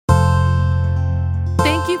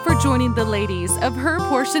you for joining the ladies of Her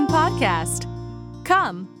Portion Podcast.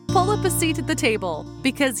 Come, pull up a seat at the table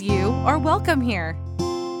because you are welcome here.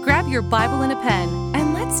 Grab your Bible and a pen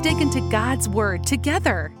and let's dig into God's Word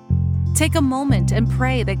together. Take a moment and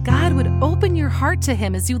pray that God would open your heart to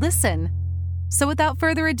Him as you listen. So without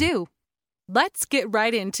further ado, let's get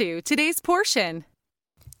right into today's portion.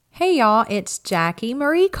 Hey y'all, it's Jackie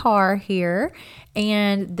Marie Carr here,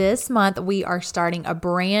 and this month we are starting a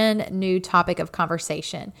brand new topic of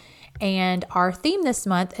conversation, and our theme this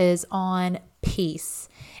month is on peace.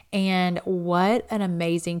 And what an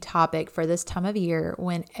amazing topic for this time of year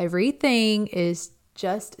when everything is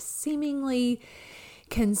just seemingly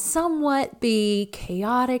can somewhat be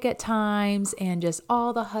chaotic at times, and just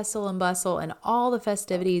all the hustle and bustle and all the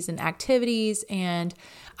festivities and activities. And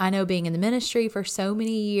I know, being in the ministry for so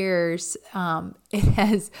many years, it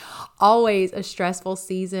has always a stressful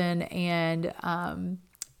season. And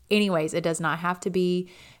anyways, it does not have to be.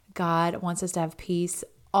 God wants us to have peace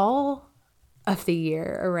all of the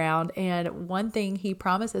year around. And one thing He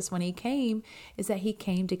promised us when He came is that He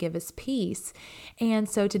came to give us peace. And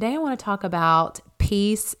so today I want to talk about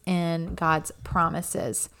peace in God's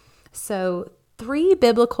promises. So 3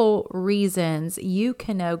 biblical reasons you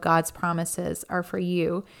can know God's promises are for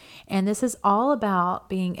you. And this is all about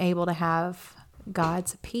being able to have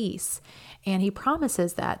God's peace. And He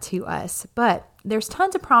promises that to us. But there's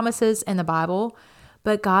tons of promises in the Bible,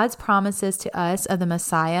 but God's promises to us of the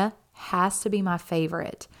Messiah has to be my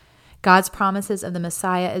favorite. God's promises of the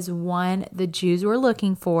Messiah is one the Jews were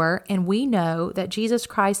looking for, and we know that Jesus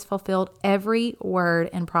Christ fulfilled every word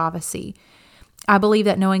in prophecy. I believe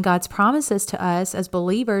that knowing God's promises to us as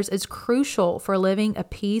believers is crucial for living a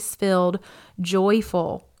peace-filled,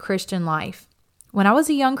 joyful Christian life. When I was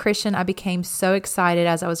a young Christian, I became so excited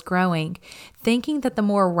as I was growing, thinking that the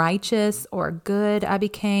more righteous or good I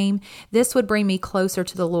became, this would bring me closer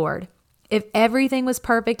to the Lord. If everything was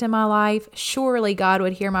perfect in my life, surely God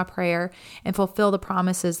would hear my prayer and fulfill the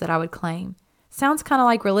promises that I would claim. Sounds kind of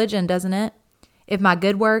like religion, doesn't it? If my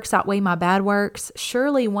good works outweigh my bad works,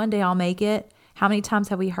 surely one day I'll make it. How many times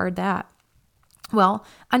have we heard that? Well,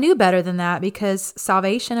 I knew better than that, because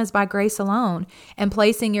salvation is by grace alone, and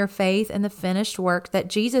placing your faith in the finished work that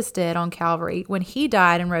Jesus did on Calvary when He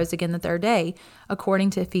died and rose again the third day,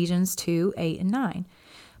 according to Ephesians 2:8-9.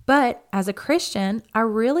 But as a Christian, I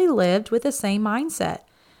really lived with the same mindset.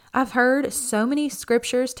 I've heard so many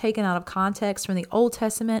scriptures taken out of context from the Old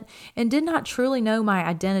Testament and did not truly know my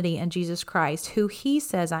identity in Jesus Christ, who He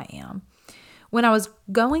says I am. When I was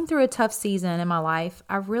going through a tough season in my life,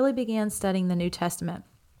 I really began studying the New Testament.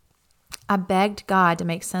 I begged God to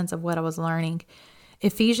make sense of what I was learning.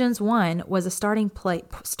 Ephesians 1 was a starting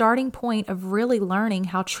point of really learning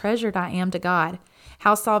how treasured I am to God,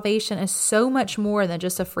 how salvation is so much more than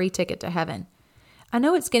just a free ticket to heaven. I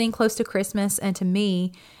know it's getting close to Christmas, and to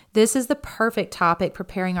me, this is the perfect topic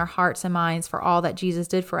preparing our hearts and minds for all that Jesus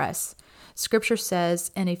did for us. Scripture says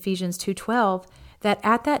in Ephesians 2:12 that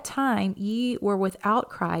at that time ye were without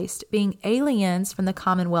Christ, being aliens from the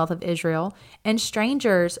commonwealth of Israel and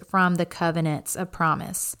strangers from the covenants of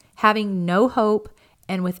promise, having no hope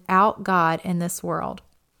and without God in this world.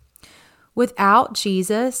 Without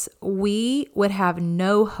Jesus, we would have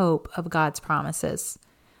no hope of God's promises.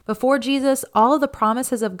 Before Jesus, all of the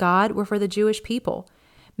promises of God were for the Jewish people.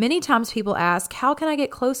 Many times people ask, how can I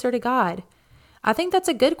get closer to God? I think that's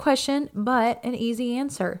a good question, but an easy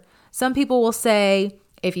answer. Some people will say,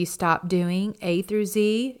 if you stop doing A through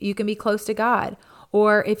Z, you can be close to God.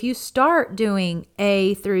 Or if you start doing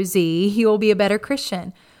A through Z, you'll be a better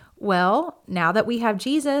Christian. Well, now that we have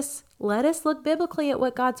Jesus, let us look biblically at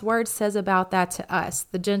what God's word says about that to us,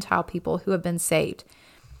 the Gentile people who have been saved.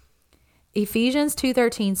 Ephesians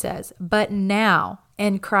 2:13 says, but now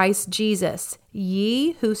in Christ Jesus,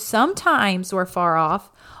 ye who sometimes were far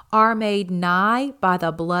off are made nigh by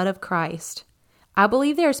the blood of Christ. I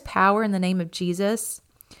believe there's power in the name of Jesus.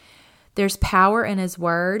 There's power in His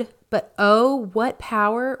word, but oh, what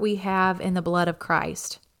power we have in the blood of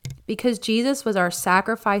Christ. Because Jesus was our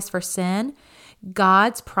sacrifice for sin,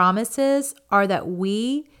 God's promises are that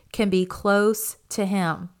we can be close to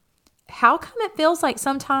Him. How come it feels like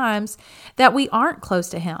sometimes that we aren't close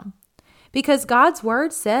to Him? Because God's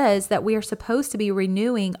word says that we are supposed to be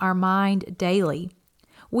renewing our mind daily.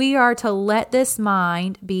 We are to let this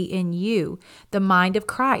mind be in you, the mind of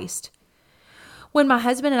Christ. When my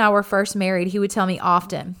husband and I were first married, he would tell me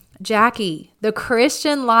often, Jackie, the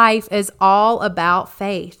Christian life is all about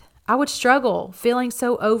faith. I would struggle, feeling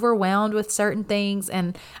so overwhelmed with certain things,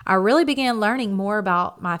 and I really began learning more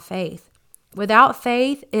about my faith. Without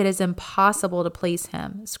faith, it is impossible to please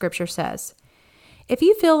Him, Scripture says. If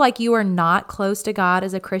you feel like you are not close to God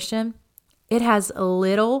as a Christian, it has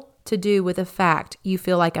little to do with the fact you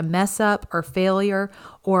feel like a mess up or failure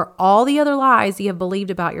or all the other lies you have believed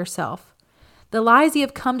about yourself. The lies you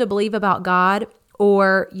have come to believe about God,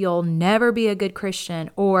 or you'll never be a good Christian,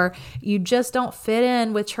 or you just don't fit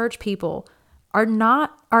in with church people,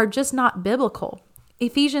 are just not biblical.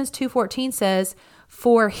 Ephesians 2:14 says,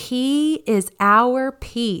 "For he is our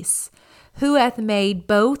peace, who hath made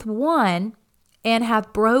both one, and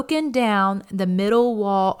hath broken down the middle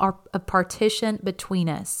wall of partition between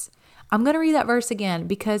us." I'm going to read that verse again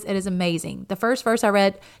because it is amazing. The first verse I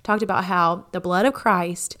read talked about how the blood of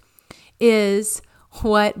Christ is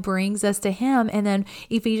what brings us to him. And then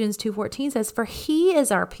Ephesians 2:14 says, "For he is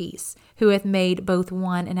our peace, who hath made both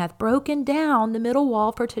one, and hath broken down the middle wall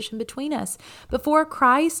of partition between us." Before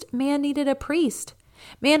Christ, man needed a priest.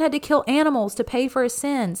 Man had to kill animals to pay for his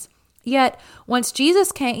sins. Yet, once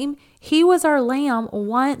Jesus came, he was our lamb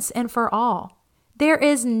once and for all. There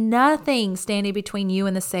is nothing standing between you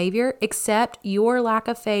and the Savior except your lack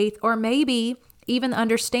of faith, or maybe even the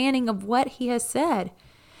understanding of what he has said.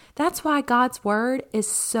 That's why God's word is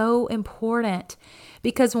so important,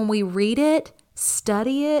 because when we read it,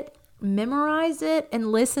 study it, memorize it,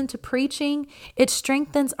 and listen to preaching, it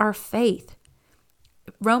strengthens our faith.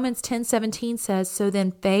 Romans 10:17 says, "So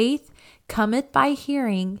then faith cometh by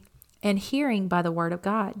hearing, and hearing by the word of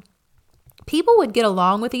God." People would get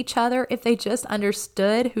along with each other if they just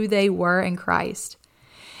understood who they were in Christ.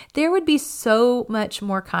 There would be so much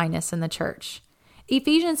more kindness in the church.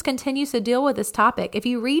 Ephesians continues to deal with this topic. If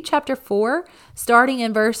you read chapter 4, starting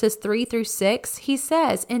in verses 3-6, he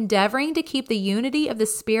says, "Endeavoring to keep the unity of the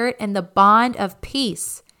Spirit and the bond of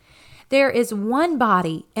peace. There is one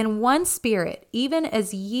body and one Spirit, even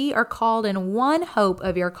as ye are called in one hope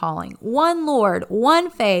of your calling, one Lord, one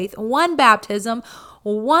faith, one baptism,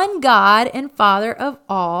 one God and Father of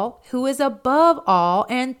all, who is above all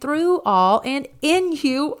and through all and in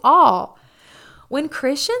you all." When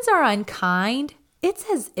Christians are unkind, it's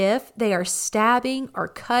as if they are stabbing or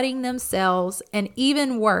cutting themselves, and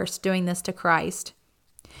even worse, doing this to Christ.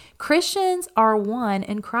 Christians are one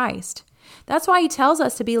in Christ. That's why he tells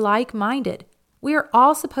us to be like-minded. We are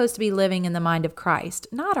all supposed to be living in the mind of Christ,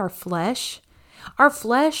 not our flesh. Our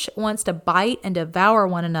flesh wants to bite and devour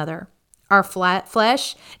one another. Our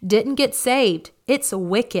flesh didn't get saved. It's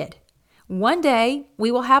wicked. One day,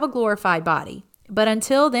 we will have a glorified body. But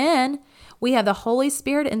until then, we have the Holy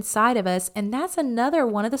Spirit inside of us, and that's another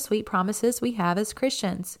one of the sweet promises we have as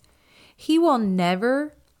Christians. He will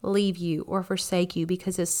never leave you or forsake you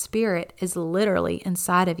because his Spirit is literally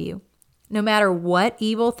inside of you. No matter what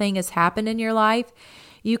evil thing has happened in your life,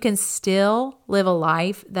 you can still live a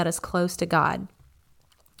life that is close to God.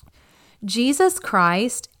 Jesus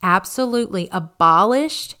Christ absolutely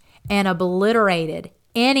abolished and obliterated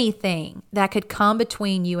anything that could come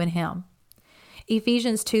between you and him.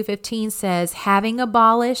 Ephesians 2:15 says, "Having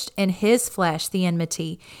abolished in his flesh the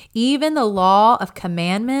enmity, even the law of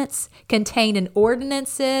commandments contained in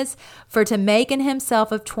ordinances, for to make in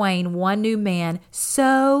himself of twain one new man,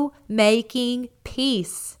 so making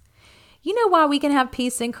peace." You know why we can have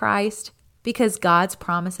peace in Christ? Because God's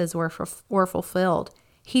promises were fulfilled.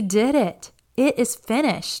 He did it. It is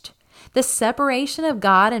finished. The separation of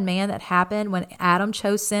God and man that happened when Adam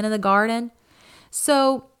chose sin in the garden.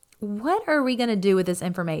 So, what are we going to do with this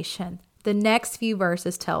information? The next few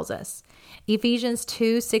verses tells us. Ephesians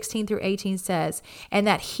 2:16-18 says, "And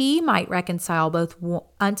that he might reconcile both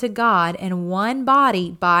unto God in one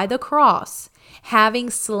body by the cross,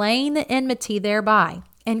 having slain the enmity thereby,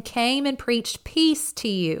 and came and preached peace to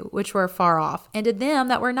you, which were far off, and to them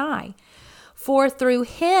that were nigh. For through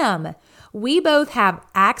him we both have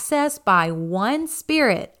access by one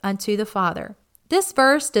Spirit unto the Father." This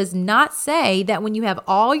verse does not say that when you have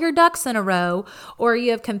all your ducks in a row or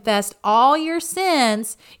you have confessed all your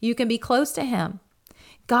sins, you can be close to him.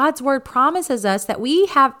 God's word promises us that we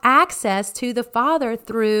have access to the Father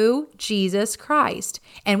through Jesus Christ.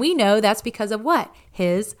 And we know that's because of what?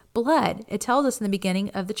 His blood. It tells us in the beginning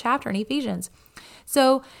of the chapter in Ephesians.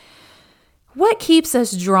 So, what keeps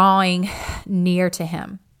us drawing near to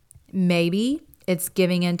him? Maybe it's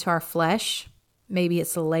giving into our flesh. Maybe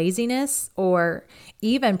it's laziness or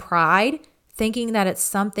even pride, thinking that it's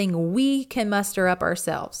something we can muster up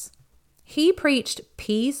ourselves. He preached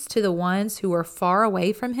peace to the ones who were far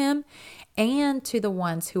away from him and to the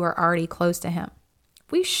ones who are already close to him.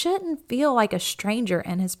 We shouldn't feel like a stranger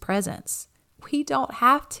in his presence. We don't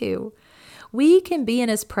have to. We can be in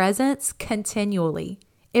his presence continually.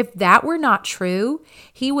 If that were not true,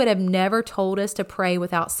 he would have never told us to pray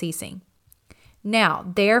without ceasing.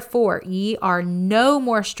 Now, therefore, ye are no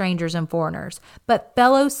more strangers and foreigners, but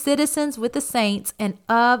fellow citizens with the saints and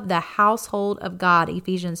of the household of God,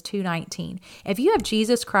 Ephesians 2:19. If you have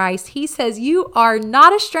Jesus Christ, he says you are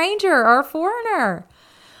not a stranger or a foreigner.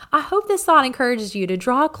 I hope this thought encourages you to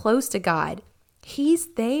draw close to God. He's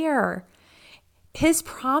there. His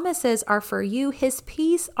promises are for you. His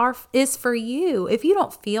peace is for you. If you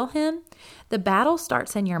don't feel him, the battle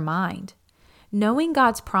starts in your mind. Knowing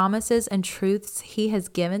God's promises and truths he has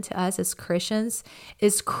given to us as Christians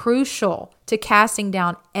is crucial to casting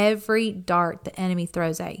down every dart the enemy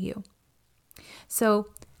throws at you. So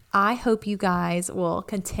I hope you guys will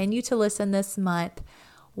continue to listen this month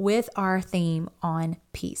with our theme on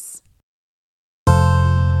peace.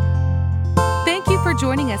 Thank you for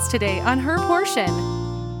joining us today on Her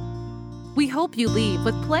Portion. We hope you leave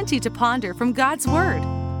with plenty to ponder from God's Word.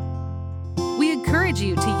 We encourage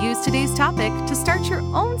you to use today's topic to start your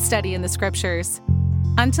own study in the Scriptures.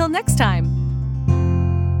 Until next time.